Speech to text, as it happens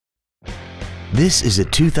This is a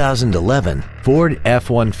 2011 Ford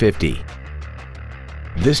F-150.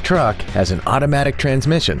 This truck has an automatic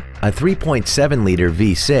transmission, a 3.7-liter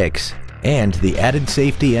V6, and the added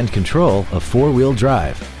safety and control of four-wheel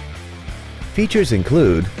drive. Features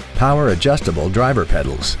include power adjustable driver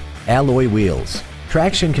pedals, alloy wheels,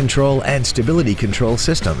 traction control and stability control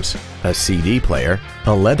systems, a CD player,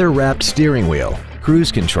 a leather-wrapped steering wheel,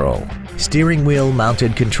 cruise control, steering wheel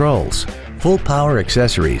mounted controls, full power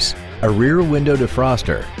accessories, a rear window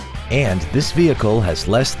defroster, and this vehicle has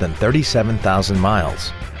less than 37,000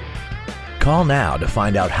 miles. Call now to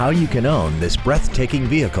find out how you can own this breathtaking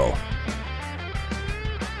vehicle.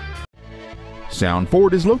 Sound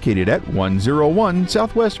Ford is located at 101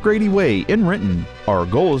 Southwest Grady Way in Renton. Our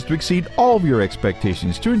goal is to exceed all of your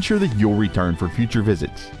expectations to ensure that you'll return for future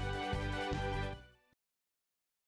visits.